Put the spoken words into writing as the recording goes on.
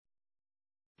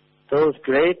those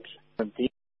great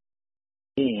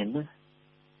deen,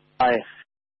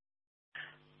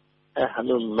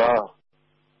 Ahlullah,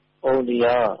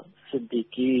 Awliya,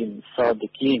 Siddiqeen,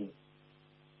 Sadiqeen,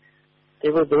 they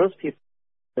were those people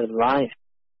that life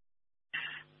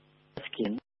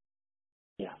skin,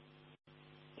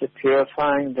 to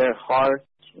purifying their heart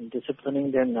and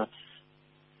disciplining their nafs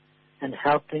and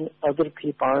helping other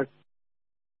people out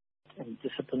and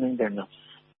disciplining their nafs.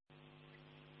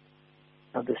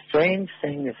 Now the strange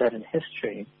thing is that in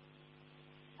history,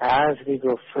 as we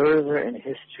go further in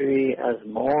history, as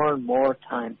more and more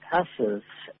time passes,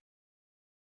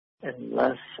 and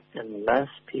less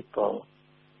people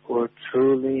who are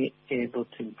truly able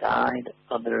to guide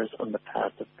others on the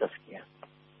path of tazkiyah.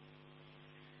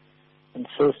 And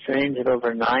so strange that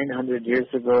over 900 years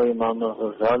ago, Imam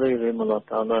al-Ghazali, rahimahullah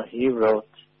ta'ala, he wrote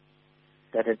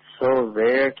that it's so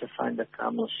rare to find a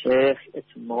Kamil Sheikh,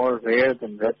 it's more rare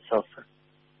than red sulfur.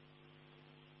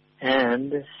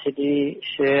 And Sidi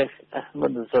Sheikh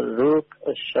Ahmad Zarruq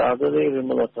al-Shadili,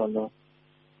 rahimahullah ta'ala,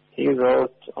 he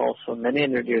wrote also many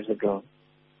hundred years ago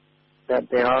that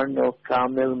there are no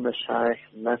Kamil Mashayikh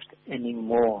left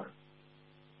anymore.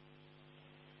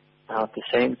 Now at the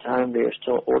same time, we are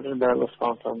still ordered by Allah subhanahu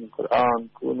wa ta'ala in the Quran,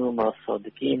 Kunu ma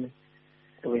sadiqeen,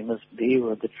 and we must be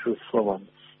with the truthful ones.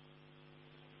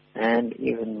 And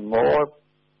even more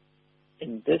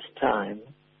in this time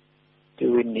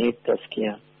do we need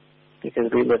tazkiyah, because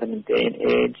we live in a day and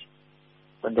age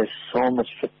when there's so much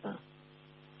fitna,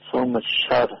 so much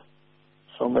shar,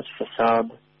 so much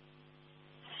fasad,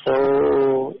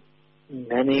 so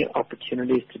many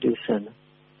opportunities to do sin,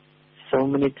 so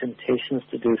many temptations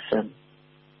to do sin,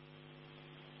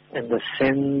 and the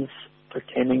sins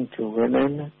pertaining to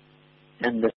women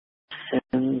and the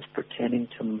sins pertaining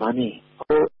to money.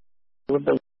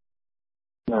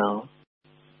 Now,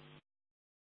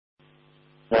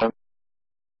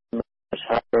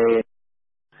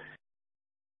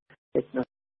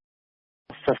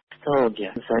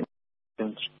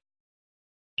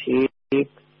 cheap,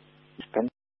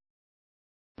 expensive,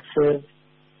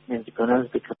 and gunas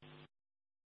become.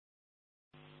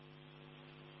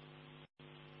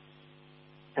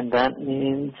 And that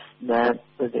means that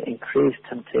with the increased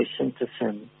temptation to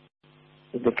sin,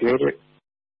 with the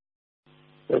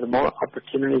more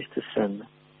opportunities to sin,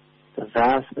 the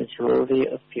vast majority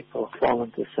of people fall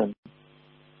into sin.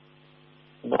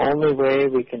 And the only way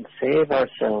we can save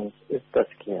ourselves is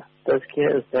tazkiyah.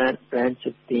 Tazkiyah is that branch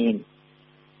of deen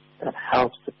that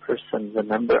helps the person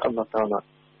remember Allah Ta'ala,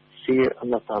 see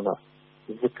Allah Ta'ala,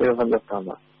 zikr of Allah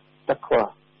Ta'ala,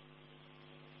 taqwa,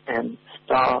 and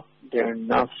stop their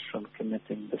nafs from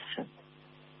committing the sin.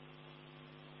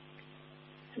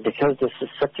 And because this is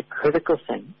such a critical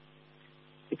thing,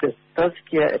 because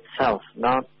tazkiyah itself,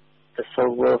 not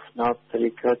tasawwuf, not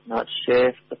tariqat, not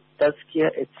shaykh, but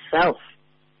tazkiyah itself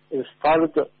is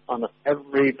followed on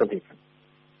every believer.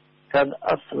 Kad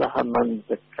aflaha man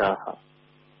zakkaha.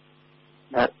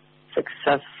 That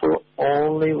successful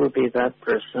only will be that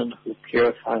person who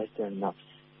purifies their nafs.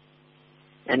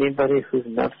 Anybody whose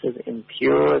nafs is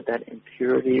impure, that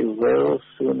impurity will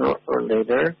sooner or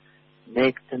later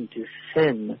make them do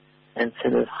sin, and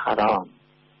sin is haram.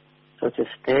 So to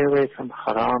stay away from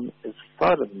haram is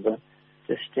fard.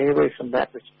 To stay away from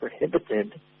that which is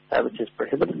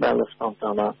prohibited by Allah subhanahu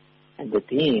wa ta'ala and the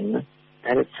deen,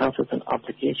 that itself is an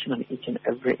obligation on each and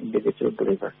every individual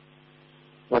believer.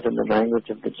 What in the language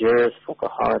of the jurors,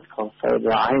 fuqaha, is called fard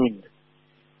al-ayn,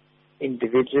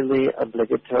 individually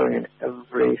obligatory in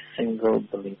every single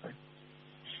believer.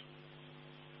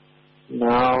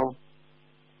 Now,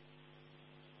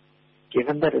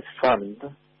 given that it's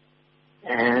fard,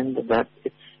 and that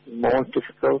it's more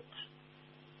difficult,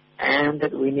 and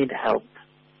that we need help,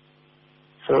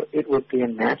 so it would be a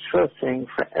natural thing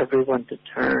for everyone to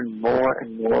turn more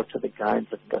and more to the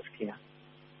guides of tazkiyah.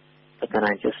 But then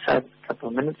I just said a couple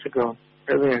of minutes ago,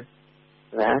 earlier,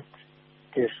 that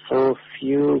there's so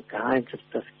few guides of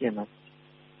tazkiyah.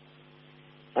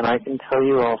 And I can tell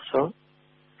you also,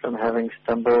 from having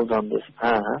stumbled on this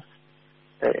path,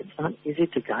 that it's not easy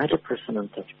to guide a person on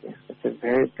tazkiyah. It's a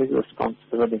very big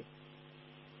responsibility.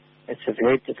 It's a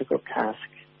very difficult task.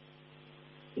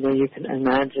 You know, you can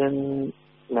imagine,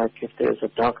 like if there's a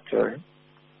doctor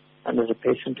and there's a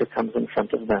patient who comes in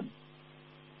front of them.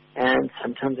 And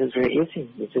sometimes it's very easy.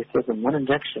 You just give them one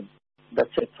injection.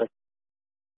 That's it. It's like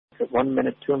a 1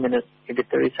 minute, 2 minutes, maybe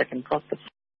 30-second process.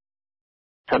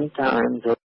 Sometimes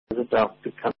there's a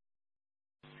doctor comes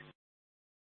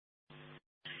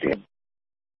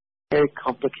very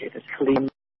complicated, clean,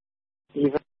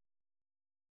 even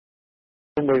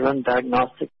they run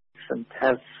diagnostics and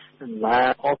tests and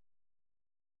lab, all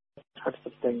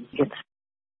things. It's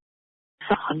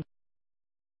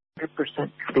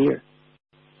 100% clear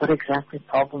what exactly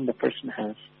problem the person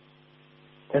has.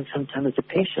 Then sometimes the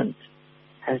patient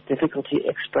has difficulty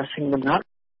expressing them, not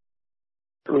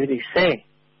really say.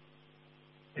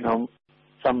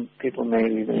 Some people may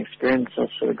even experience this,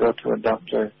 so they go to a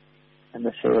doctor and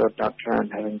they say, "Oh, doctor, I'm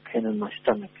having pain in my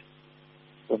stomach."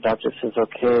 The doctor says,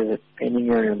 "Okay, is it paining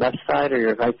you on your left side or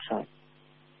your right side?"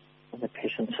 And the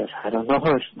patient says, "I don't know,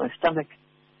 it's my stomach."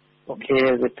 "Okay,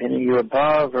 is it paining you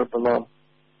above or below?"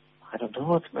 "I don't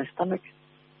know, it's my stomach."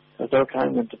 So, "Okay,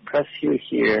 I'm going to press you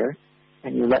here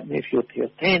and you let me feel your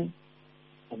pain."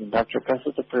 And the doctor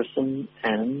presses the person,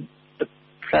 and the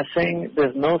pressing,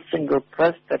 there's no single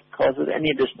press that causes any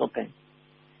additional pain.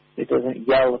 It doesn't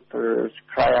yelp or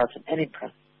cry out in any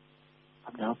press.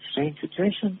 Now, it's a strange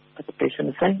situation, but the patient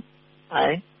is saying,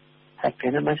 "I have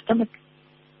pain in my stomach."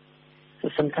 So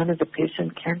sometimes the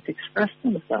patient can't express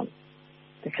themselves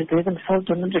because they themselves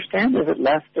don't understand. Is it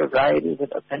left or right? Is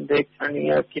it appendix,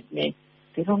 hernia, kidney?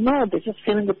 They don't know. They're just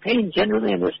feeling the pain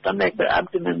generally in their stomach, their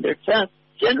abdomen, their chest,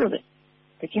 generally.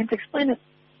 They can't explain it.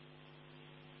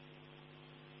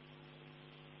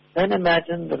 Then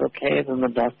imagine that, okay, then the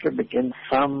doctor begins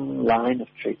some line of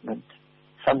treatment,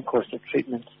 some course of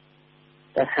treatment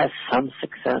that has some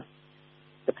success,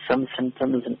 but some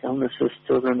symptoms and illnesses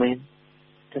still remain.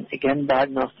 Then again,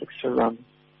 diagnostics are run.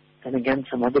 Then again,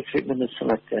 some other treatment is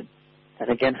selected. That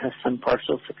again has some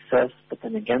partial success, but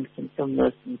then again, some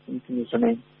illness and symptoms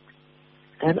remain.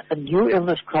 Then a new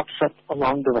illness crops up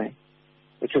along the way,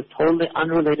 which is totally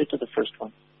unrelated to the first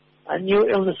one. A new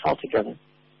illness altogether.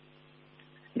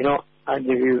 I'll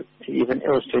give you, to even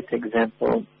illustrate the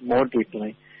example more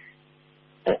deeply,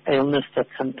 an illness that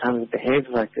sometimes behaves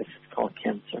like this is called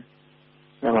cancer.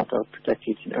 May Allah protect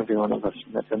each and every one of us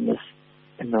from that illness,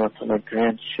 and may Allah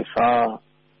grant shifa,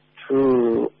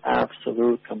 true,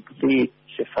 absolute, complete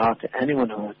shifa to anyone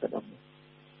who has that illness.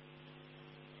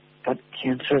 But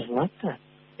cancer is like that.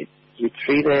 You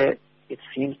treat it, it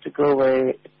seems to go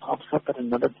away, it pops up at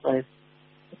another place,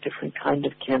 a different kind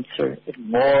of cancer, it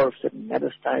morphs, it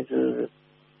metastasizes.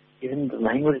 Even the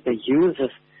language they use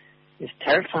is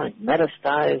terrifying.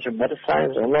 Metastasize or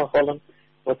metastasize, or Allah Alam,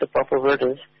 what the proper word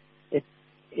is.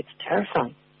 It's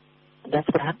terrifying. And that's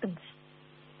what happens.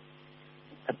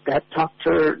 That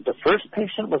doctor, the first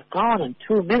patient was gone in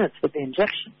 2 minutes with the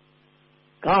injection.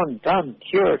 Gone, done,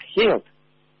 cured, healed.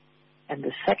 And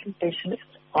the second patient is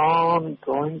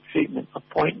ongoing treatment,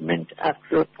 appointment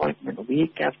after appointment,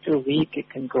 week after week. It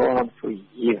can go on for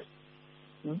years.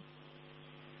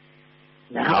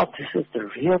 Now, this is the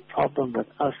real problem with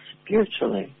us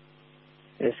spiritually,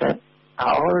 is that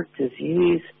our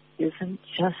disease isn't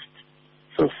just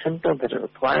so simple that it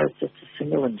requires just a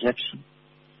single injection.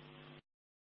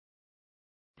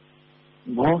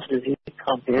 Most diseases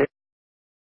become very,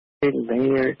 very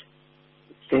layered,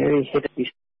 very hidden. We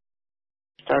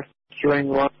start curing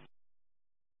one.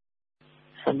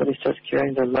 Somebody starts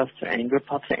curing their lust, their anger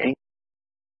pops,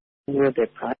 their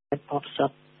pride pops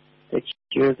up. They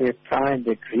cure their pride,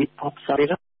 their greed pops up.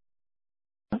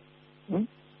 And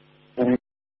I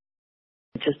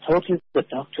just told you the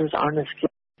doctors aren't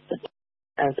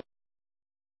as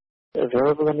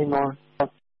available anymore.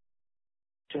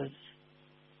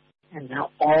 And now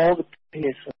all the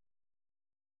patients,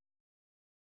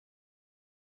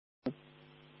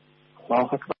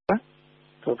 Allahu Akbar.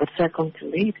 So what's that going to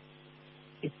lead?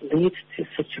 It leads to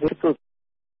situational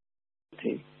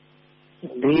difficulty.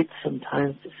 It leads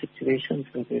sometimes to situations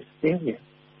where there's failure.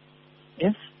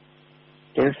 Yes,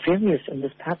 there are failures in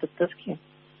this path of tazkiyah.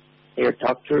 There are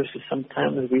doctors who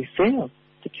sometimes we fail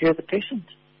to cure the patient.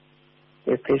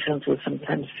 There are patients who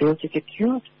sometimes fail to get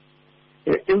cured.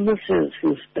 There are illnesses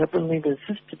who stubbornly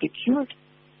resist to be cured.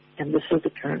 And this is the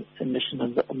current condition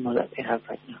of the ummah that we have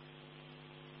right now.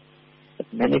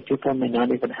 But many people may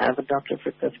not even have a doctor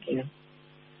for tazkiyah.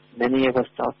 Many of us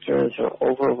doctors are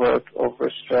overworked,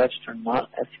 overstretched, or not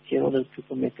as skilled as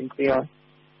people may think we are.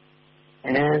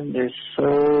 And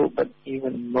but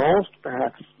even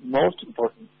perhaps most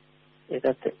important, is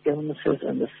that the illnesses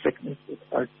and the sicknesses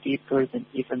are deeper than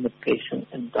even the patient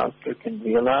and doctor can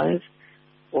realize,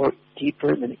 or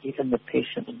deeper than even the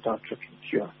patient and doctor can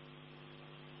cure.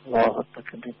 Allahu Akbar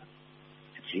kabira.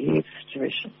 Ajeeb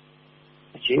situation.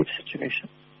 Ajeeb situation.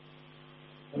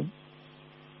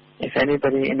 If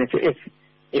anybody, and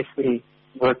if we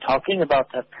were talking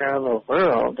about that parallel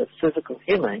world of physical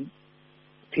healing,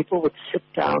 people would sit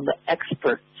down, the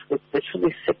experts would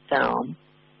literally sit down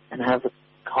and have a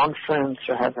conference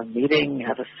or have a meeting,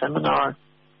 have a seminar,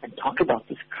 and talk about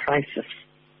this crisis.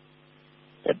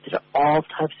 That there are all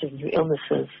types of new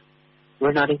illnesses.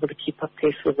 We're not able to keep up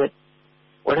pace with it.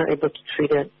 we're not able to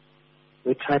treat it.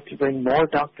 We try to bring more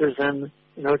doctors in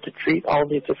order to treat all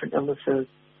these different illnesses.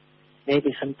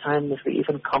 Maybe sometimes we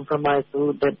even compromise a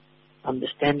little bit on the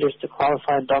standards to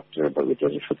qualify a doctor, but we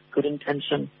did it with good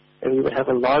intention, that we would have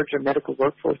a larger medical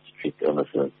workforce to treat the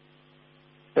illnesses.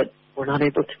 But we're not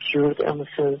able to cure the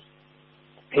illnesses.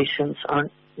 The patients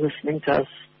aren't listening to us.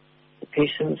 The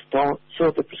patients don't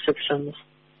fill the prescriptions.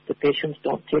 The patients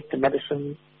don't take the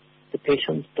medicine. The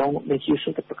patients don't make use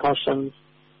of the precautions.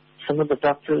 Some of the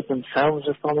doctors themselves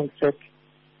are falling sick.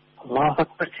 Allahu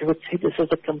Akbar, they would say this is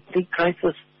a complete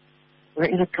crisis. We're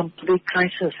in a complete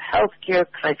crisis, healthcare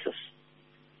crisis.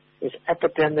 There's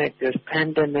epidemic, there's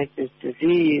pandemic, there's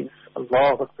disease.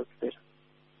 Allahu Akbar.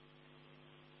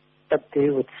 But they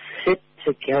would sit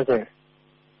together.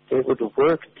 They would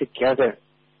work together.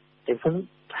 They wouldn't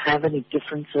have any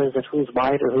differences of who's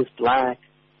white or who's black,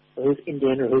 or who's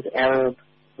Indian or who's Arab,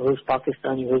 or who's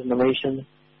Pakistani or who's Malaysian.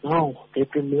 No,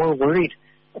 they'd be more worried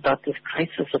about this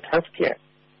crisis of healthcare,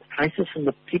 the crisis in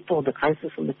the people, the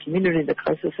crisis in the community, the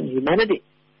crisis in humanity.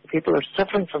 The people are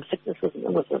suffering from sicknesses and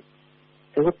illnesses.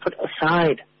 They would put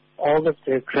aside all of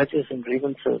their grudges and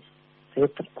grievances. They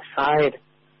would put aside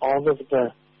all of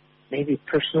the maybe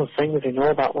personal things they know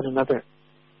about one another,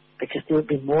 because they would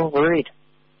be more worried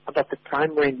about the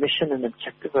primary mission and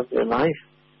objective of their life,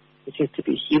 which is to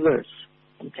be healers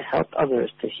and to help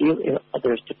others, to heal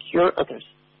others, to cure others.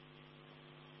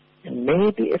 And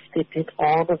maybe if they did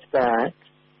all of that,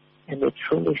 and they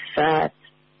truly sat,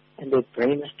 and they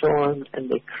brainstormed, and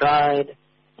they cried,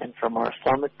 and from our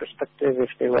Islamic perspective, if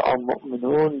they were all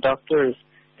mu'minun doctors,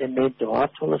 they made dua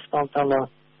to Allah subhanahu wa ta'ala,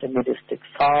 they made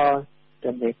istighfar,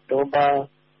 they made tawbah,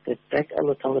 they begged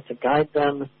Allah ta'ala to guide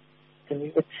them, then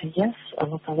we would say, yes,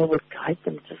 Allah ta'ala would guide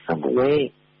them to some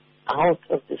way out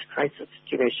of this crisis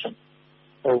situation,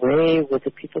 a way where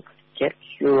the people could get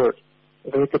cured, a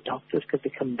way the doctors could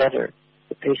become better,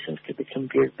 the patients could become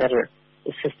better,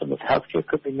 the system of healthcare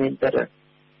could be made better.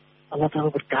 Allah Ta'ala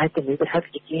would guide them. We would have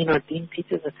yaqeen. Our deen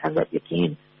teachers that have that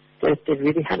yaqeen, that if they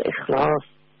really had ikhlas,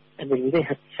 and they really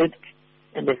had sidq,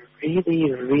 and they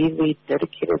really, really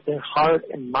dedicated their heart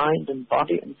and mind and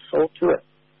body and soul to it,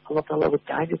 Allah Ta'ala would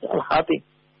guide you to Al-Hadi.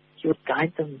 He would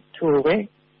guide them to a way.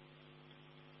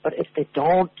 But if they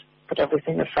don't put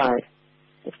everything aside,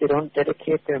 if they don't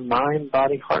dedicate their mind,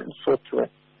 body, heart and soul to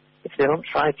it, if they don't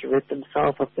try to rid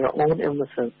themselves of their own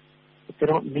illnesses, if they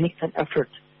don't make an effort,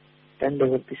 then they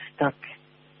would be stuck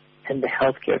and the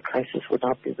healthcare crisis would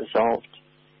not be resolved.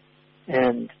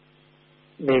 And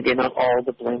maybe not all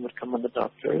the blame would come on the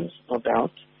doctors, no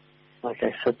doubt. Like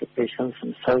I said, the patients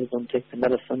themselves don't take the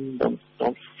medicine, don't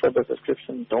fill the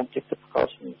prescription, don't take the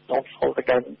precautions, don't follow the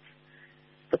guidance.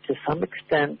 But to some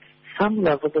extent, some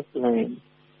level of blame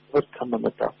would come on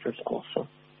the doctors also,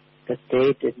 that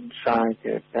they didn't try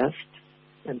their best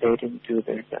and they didn't do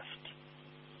their best.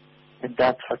 And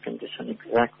that's our condition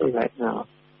exactly right now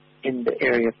in the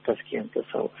area of Tazkiyah and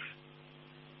Tasawwuf.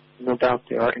 No doubt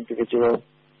there are individual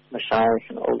mashayikh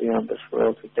and awliya in this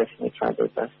world who definitely try their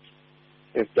best.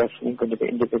 There's definitely going to be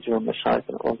individual mashayikh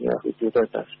and awliya who do their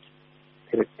best.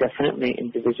 There are definitely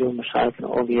individual mashayikh and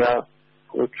awliya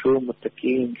who are true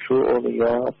muttaqeen, true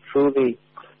awliya, truly,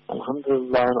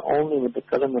 alhamdulillah, and only with the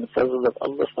kalam and fazl of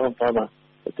Allah subhanahu wa ta'ala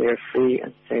that they are free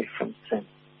and safe from sin.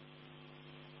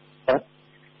 But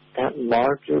that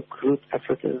larger group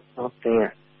effort is not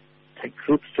there. That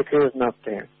group fikr is not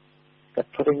there.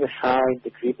 That putting aside the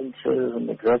grievances and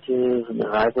the grudges and the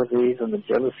rivalries and the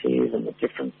jealousies and the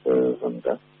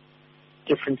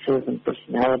differences in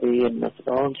personality and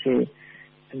methodology,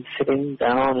 and sitting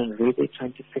down and really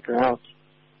trying to figure out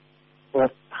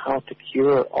how to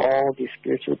cure all these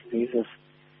spiritual diseases.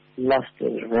 Lust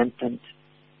is rampant,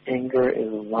 anger is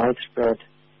widespread,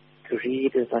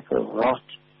 greed is like a rot.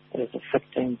 It is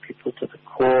affecting people to the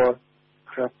core,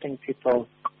 corrupting people,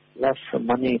 lust for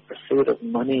money, pursuit of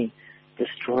money,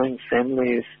 destroying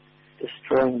families,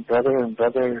 destroying brother and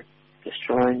brother,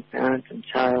 destroying parent and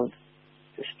child,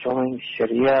 destroying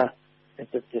Sharia, and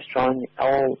destroying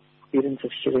all freedoms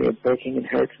of Sharia, breaking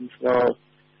inheritance laws,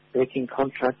 breaking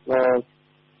contract laws,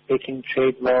 breaking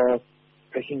trade laws,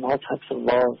 breaking all types of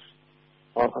laws,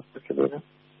 all applicable.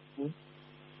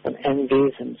 And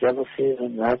envies and jealousies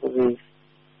and rivalries,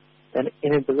 and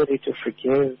inability to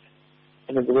forgive,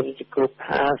 inability to go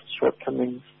past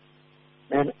shortcomings,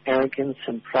 and arrogance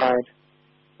and pride.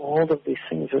 All of these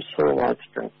things are so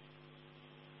widespread.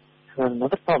 And then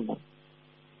another problem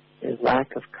is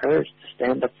lack of courage to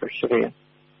stand up for Sharia,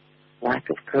 lack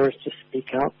of courage to speak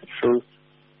out the truth,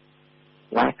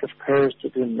 lack of courage to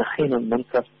do nahi and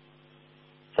munkar.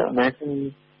 So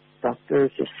imagine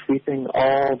doctors just sweeping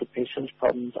all the patient's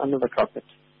problems under the carpet,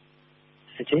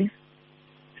 Swamiji.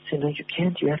 So, you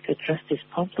can't. You have to address these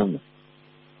problems.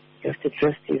 You have to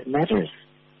address these matters.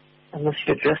 Unless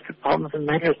you address the problems and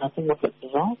matters, nothing will get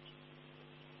resolved.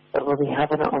 But what we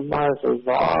have in our Ummah is a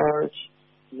large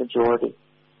majority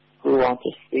who want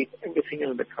to sweep everything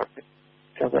under the carpet,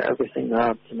 cover everything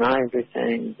up, deny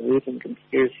everything, believe in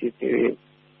conspiracy theories.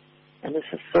 And this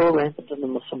is so rampant in the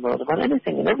Muslim world about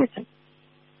anything and everything.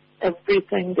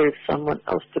 Everything, there's someone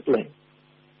else to blame.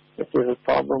 If there's a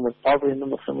problem with poverty in the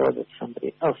Muslim world, it's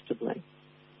somebody else to blame.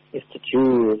 It's the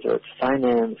Jews, or it's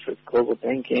finance, or it's global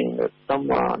banking, or it's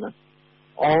someone.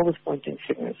 Always pointing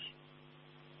fingers.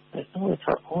 No, it's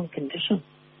our own condition.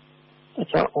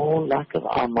 It's our own lack of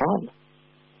aman.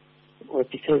 Or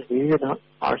because we are not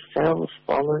ourselves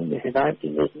following the Hidayat,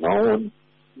 there's no one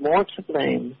more to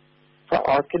blame for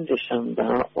our condition than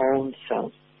our own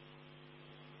selves.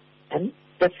 And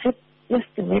that's it. Yes,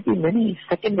 there may be many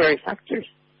secondary factors,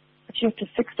 but you have to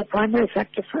fix the primary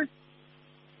factor first.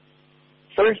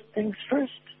 First things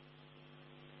first.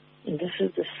 And this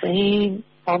is the same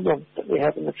problem that we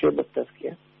have in the field of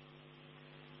tazkiyah.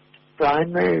 The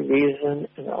primary reason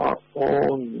is our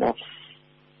own nafs.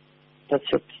 That's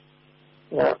it.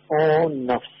 Our own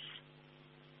nafs.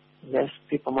 Yes,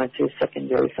 people might say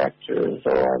secondary factors,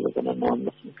 or I live in a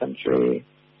non-Muslim country,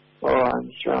 or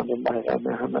I'm surrounded by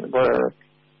Abraham at work.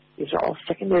 These are all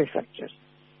secondary factors.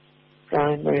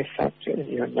 Primary factor is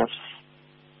your nafs.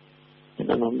 And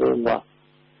alhamdulillah,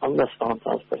 Allah subhanahu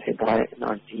wa ta'ala put hidayah in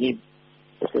our deen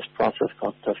with this process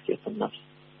called tazkiyat al-nafs.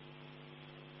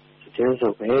 So there's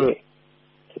a way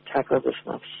to tackle this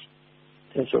nafs.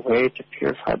 There's a way to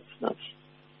purify this nafs.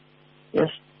 Yes,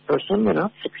 person may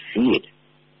not succeed.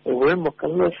 But we're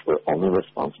mukallaf, we're only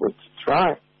responsible to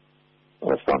try.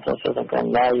 Allah subhanahu wa ta'ala says,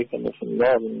 Allah yukallifu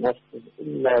Allahu nafsan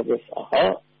illa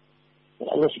wus'aha. But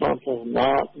Allah subhanahu wa ta'ala has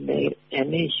not made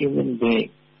any human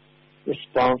being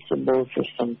responsible for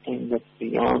something that's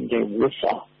beyond their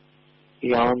wus'ah,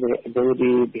 beyond their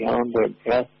ability, beyond their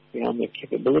breath, beyond their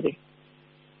capability.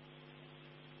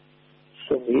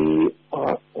 So we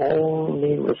are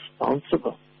only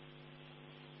responsible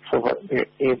for what we're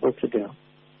able to do.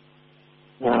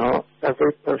 Now,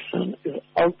 every person is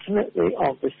ultimately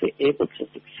obviously able to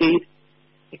succeed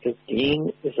because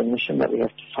deen is a mission that we have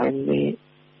to finally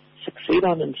succeed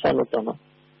on, inshallah.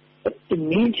 But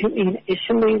immediately,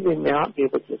 initially, we may not be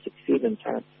able to succeed in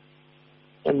time.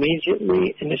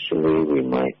 Initially, we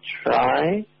might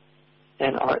try,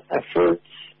 and our efforts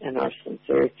and our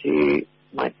sincerity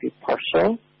might be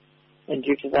partial, and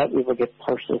due to that, we will get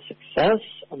partial success,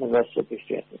 and the rest will be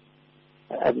failure.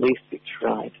 At least we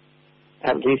tried.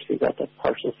 At least we got that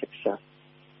partial success.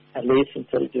 At least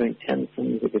instead of doing 10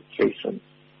 sins, we did 3 sins.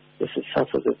 This itself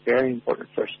is a very important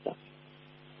first step.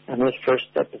 And this first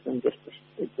step isn't just,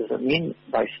 it doesn't mean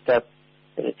by step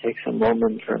that it takes a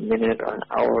moment or a minute or an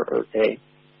hour or a day.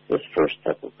 This first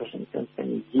step, a person can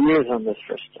spend years on this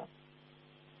first step.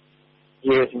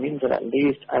 Years means that at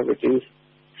least I reduce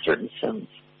certain sins.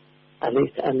 At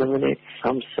least I eliminate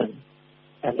some sin.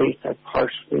 At least I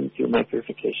partially do my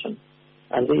purification.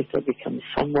 At least I become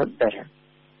somewhat better.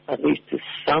 At least to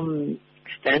some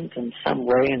extent, in some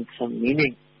way, in some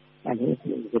meaning. I need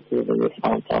to approve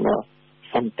of Allah,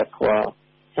 some taqwa,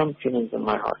 some feelings in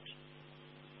my heart.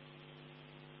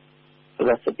 So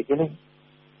that's the beginning.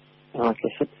 And like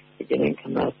I said, the beginning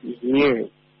can last years.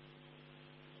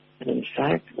 And in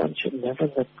fact, one should never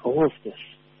let go of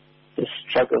this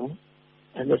struggle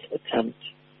and this attempt.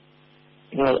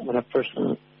 When a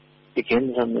person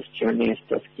begins on this journey of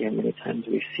tazkiyah, many times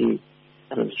we see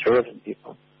and observe in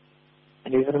people.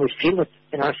 And even we feel it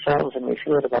in ourselves and we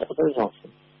feel it about others also.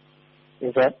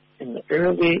 Is that in the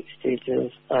early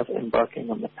stages of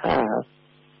embarking on the path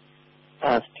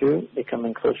to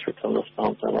becoming closer to Allah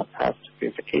subhanahu wa ta'ala, path to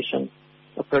purification,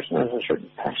 a person has a certain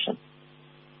passion.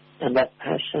 And that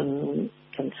passion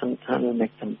can sometimes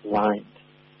make them blind.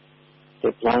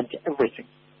 They're blind to everything.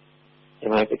 They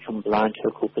might become blind to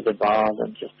hukuk al-ibad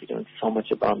and just be doing so much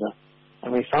ibadah.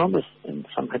 And we found this in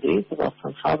some hadith about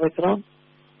some Sahaba Ikram.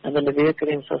 And the Nabi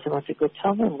Kareem sallallahu alaihi wasallam said, go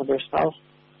tell them when their spouse,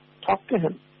 talk to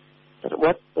him. That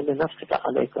what? وَلِنَفْسِكَ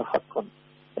عَلَيْكَ حَقٌّ.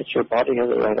 That your body has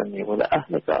a right on you.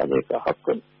 وَلَأَهْلِكَ عَلَيْكَ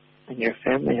حَقٌّ. And your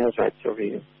family has rights over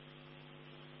you.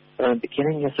 But in the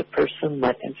beginning, as a person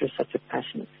might enter such a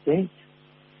passionate state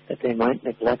that they might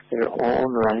neglect their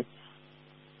own rights,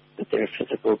 that their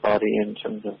physical body in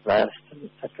terms of rest and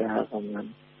etc. has on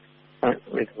them, might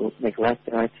neglect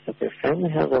the rights that their family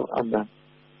has on them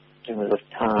in terms of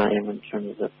time, in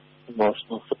terms of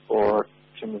emotional support,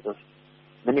 in terms of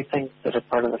many things that are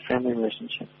part of a family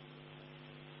relationship.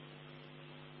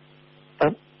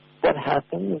 But what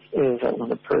happens is that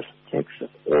when a person takes this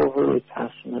overly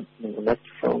passionate,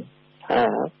 neglectful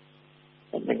path,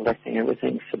 and neglecting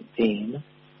everything subdeen,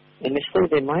 initially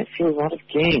they might feel a lot of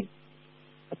gain,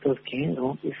 but those gains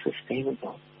won't be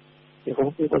sustainable. They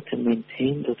won't be able to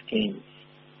maintain those gains.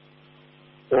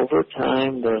 Over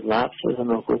time, their lapses in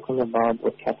Huquq al-Ibad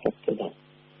will catch up to them.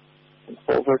 And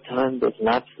over time, those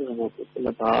lapses in Huquq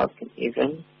al-Ibad can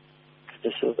even,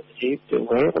 this is the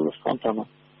way of Allah subhanahu wa ta'ala,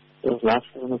 those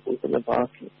lapses in Huquq al-Ibad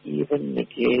can even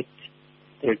negate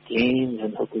their gains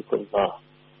in Huquq al-Allah.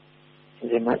 So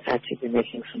they might actually be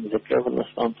making some zikr of Allah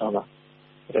subhanahu wa ta'ala.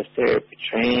 But if they're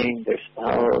betraying their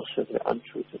spouse, or they're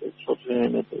untrue to their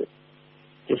children, or they're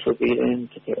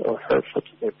disobedient or hurtful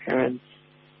to their parents,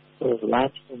 those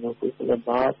lapses in Huquq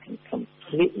al-Ibad can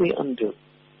completely undo.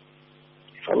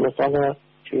 If Allah Ta'ala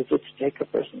chooses to take a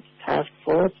person's task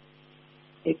for it,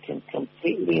 it can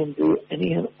completely undo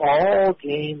any and all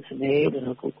gains made in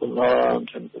Huquq Allah in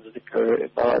terms of dhikr,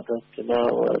 ibadah,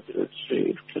 tilawah,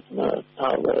 sharif, khidmat,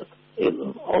 ta'awah,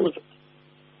 ilm, all of it.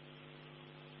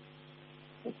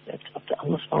 It's up to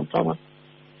Allah subhanahu wa ta'ala.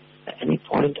 At any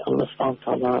point, Allah subhanahu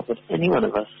wa ta'ala, with any one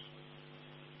of us,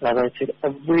 rather I said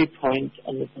every point,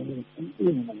 Allah subhanahu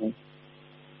wa ta'ala,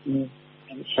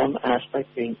 in some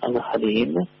aspect being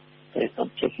Al-Halim, that is not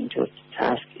taking to its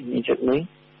task immediately,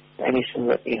 for any sin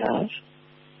that we have.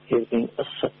 He is being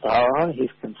As-Sattar,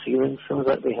 He's concealing sins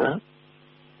that we have.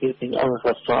 He is being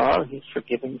Al-Ghaffar, He's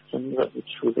forgiving sins that we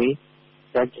truly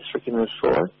begged His forgiveness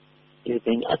for. He is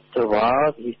being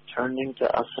At-Tawwab, He's turning to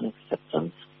us in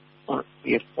acceptance. Once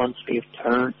we have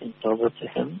turned in tawbah to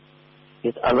Him. He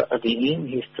is Al-Adim,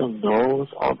 He still knows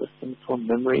all the sinful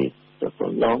memories,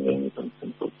 sinful longings, and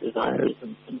sinful desires,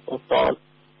 and sinful thoughts,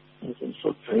 and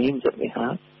sinful dreams that we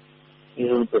have. He's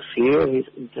Al-Basir, He's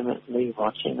intimately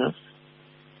watching us.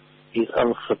 He's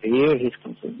Al-Khabir, He's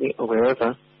completely aware of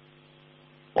us.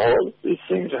 All of these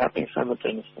things are happening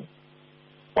simultaneously.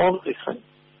 All of these things.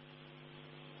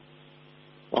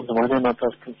 On the one hand, Allah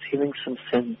is concealing some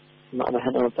sin. On the other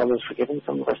hand, Allah Ta'ala is forgiving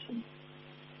some of our sins.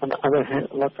 On the other hand,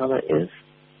 Allah Ta'ala is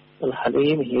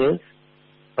Al-Halim, He is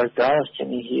Bardasht,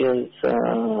 and He is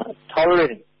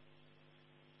tolerating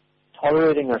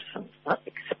our sins, not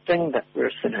accepting that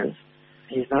we're sinners.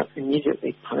 He's not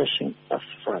immediately punishing us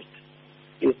for it.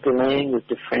 He's delaying,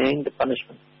 He's defraying the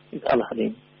punishment. He's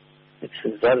Al-Halim. It's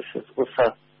His zarf, His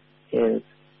wufa, His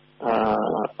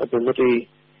ability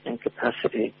and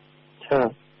capacity to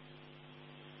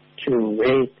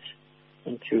wait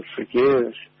and to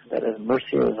forgive, that His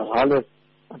mercy is ghalib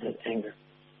on His anger.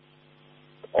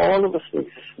 All of us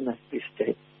exist in that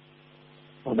state.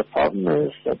 And the problem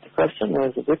is that the question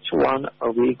is, which one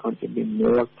are we going to be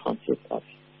more conscious of?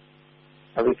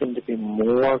 Are we going to be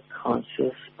more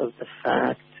conscious of the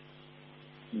fact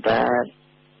that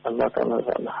Allah Ta'ala is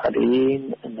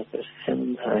Al-Halim and that there's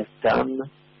sins that I've done,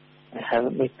 I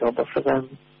haven't made tawbah for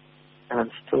them, and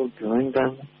I'm still doing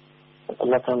them, that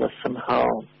Allah Ta'ala is somehow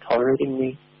tolerating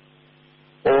me?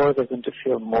 Or they're going to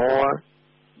feel more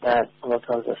that Allah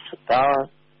Ta'ala is a Sattar,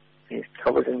 He's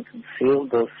covered and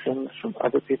concealed those sins from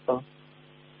other people?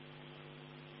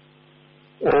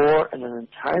 Or in an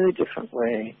entirely different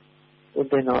way, would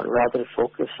they not rather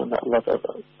focus on that Allah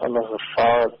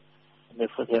Ghaffar, and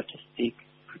therefore they have to seek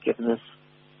forgiveness?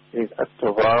 There is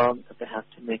At-Tawwab, that they have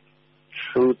to make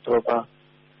true tawbah.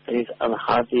 There is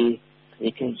Al-Hadi,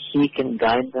 He can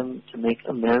guide them to make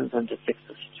amends and to fix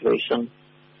the situation,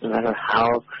 no matter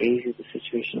how crazy the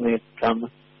situation may have become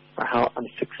or how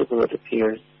unfixable it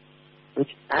appears. Which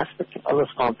aspect of Allah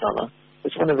subhanahu wa ta'ala,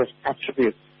 which one of His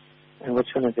attributes, and which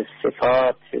one of His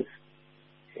sifat,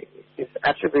 His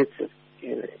attributes,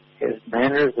 His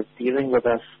manners of dealing with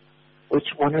us, which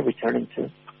one are we turning to?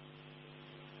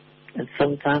 And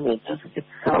sometimes it doesn't get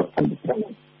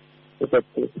self-understanding. Does that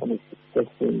become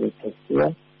successful in the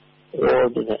tafsir, or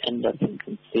does it end up in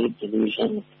complete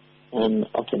delusion and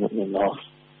ultimately loss?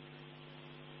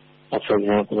 Now, for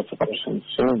example, if a person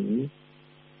sins,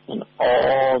 and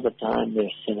all the time they're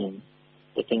sinning,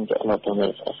 they think that Allah Ta'ala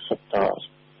is as-Sattar.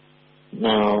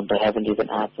 Now, they haven't even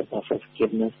asked Allah for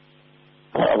forgiveness,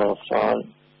 Allah Ghaffar.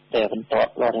 They haven't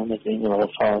thought about Him as being Allah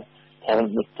Ghaffar. They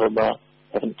haven't made tawbah.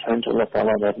 They haven't turned to Allah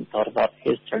Ta'ala. They haven't thought about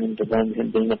His turning to them,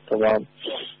 Him being at-Tawwab.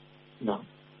 No.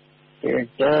 They're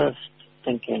just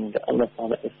thinking that Allah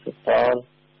Ta'ala is Sattar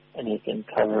and He can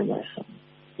cover my sin.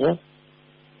 Yes,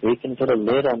 we can put a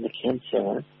lid on the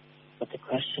cancer, but the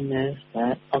question is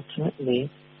that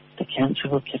ultimately the cancer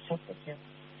will catch up with you.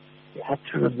 You have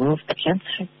to remove the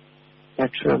cancer. You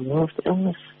have to remove the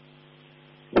illness.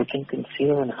 We can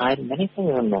conceal and hide many things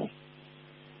in life.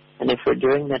 And if we're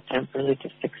doing that temporarily to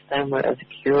fix them or as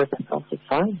a cure, then also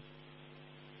fine.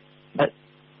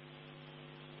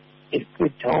 if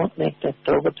we don't make that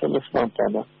tawbah to Allah subhanahu wa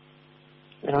ta'ala,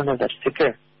 we don't have that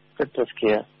fikr for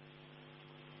tazkiyah.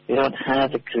 We don't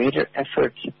have a greater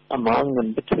effort among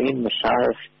and between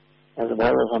mashayikh as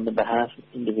well as on the behalf of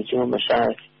individual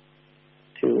mashayikh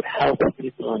to help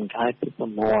people and guide people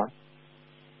more.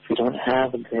 If we don't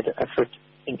have a greater effort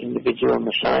in individual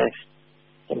mashayikh,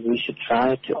 then we should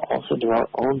try to also do our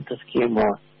own tazkiyah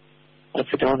more. And if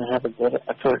we don't have a greater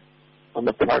effort on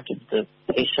the part of the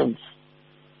patients,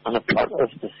 on the part of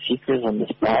the seekers on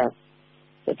this path,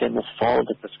 that they must follow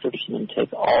the prescription and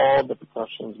take all the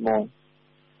precautions more.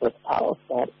 Without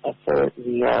that effort,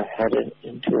 we are headed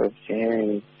into a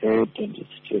very, very dangerous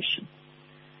situation,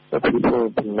 where people will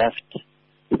be left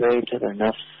prey to their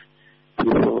nafs,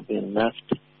 people will be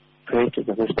left prey to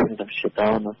the whisperings of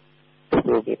shaitan,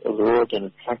 people will be allured and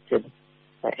attracted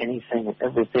by anything and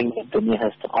everything that dunya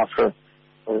has to offer,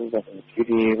 whether that is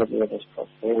beauty, whether that is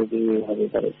prosperity, whether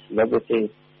that is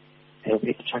celebrity. They will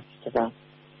be attracted to that,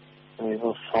 and we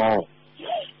will fall.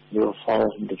 We will fall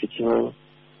as individuals,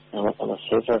 and let Allah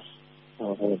save us, and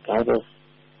let Allah guide us.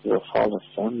 We will fall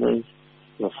as families,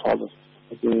 we will fall as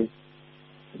communities.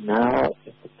 Now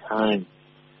is the time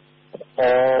that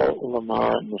all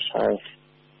ulama and mashayikh,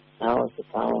 now is the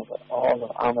time that all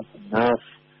the amat and nas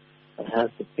that has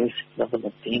the basic level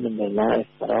of deen in their life,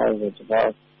 that all is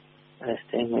about, and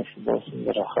staying away from those things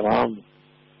that are haram.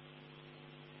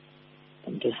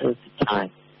 And this is the time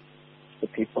for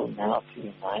the people now to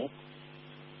unite,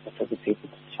 and for the people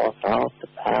to talk out the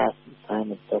past and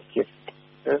time of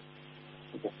tazkiyah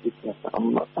for the future of the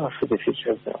ummah, for the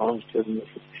future of their own students,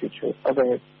 for the future of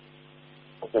others.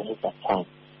 And this is that time.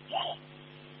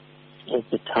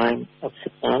 It's the time of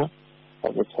fitna,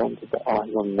 of return to the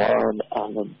Ahlullah and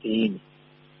Ahlul-Deen.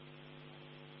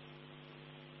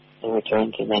 And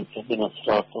return to that Ibn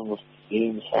Asratul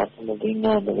Mustaqim, Sratul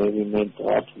Madinah, the way we made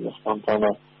dua to Allah subhanahu wa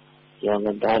ta'ala, Ya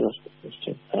Allah, guide us to the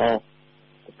Christian path,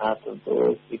 the path of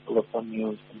those people upon you,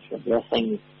 and your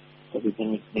blessings, that we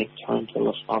can make turn to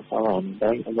Allah subhanahu wa ta'ala and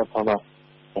beg Allah ta'ala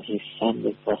that He send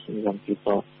His blessings on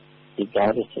people, He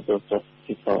guide us to those blessed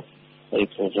people, that He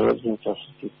preserves His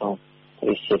blessed people, that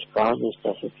He safeguards His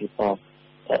blessed people,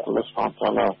 that Allah subhanahu wa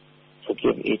ta'ala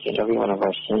forgive each and every one of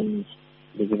our sins.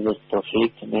 He gives us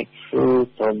tawfiq to make true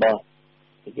tawbah.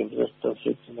 He gives us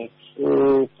tawfiq to make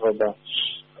true tawbah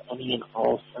for any and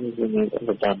all sins we may have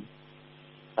ever done.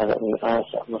 And that we ask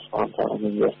Allah subhanahu wa ta'ala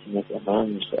to make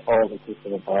amends for all the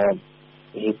people of the world.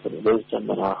 May He put wisdom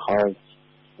in our hearts.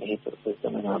 May He put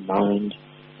wisdom in our mind.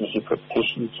 May He put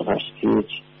patience in our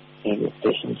speech. May He put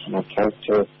patience in our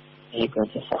character. May He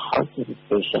grant us a heart that is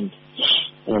patient.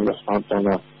 And Allah subhanahu wa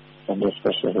ta'ala, and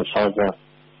especially the Father,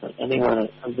 and anyone and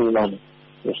everyone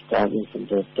who is striving for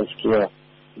the tazkiyah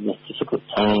in this difficult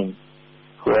time,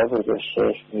 whoever their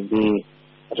shaykh may be,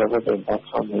 whatever their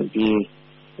background may be,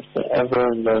 if they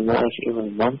ever in their life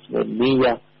even once made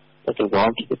niyyah that they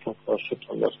want to become closer to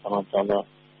Allah subhanahu wa ta'ala,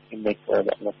 we make sure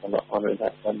that Allah ta'ala honor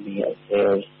that one niyyah of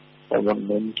theirs, that one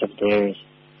moment of theirs,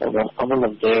 that one amal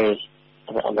of theirs,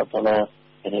 and that Allah ta'ala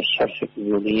in His sharfiq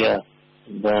wiliyah,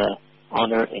 in the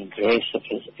honor and grace of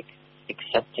His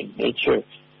accepting nature,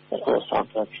 that Allah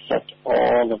subhanahu wa ta'ala accept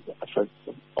all of the efforts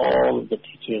of all of the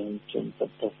teachers and students of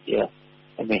tazkiyah,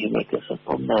 and may He make us an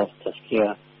ummah of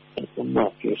tazkiyah, an ummah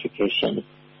of purification,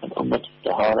 an ummah of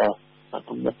tahara, an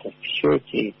ummah of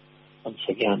purity. Once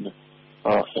again,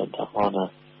 Akhir Da'wana,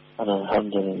 and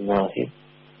Alhamdulillahi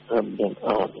Rabbil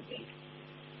Alameen.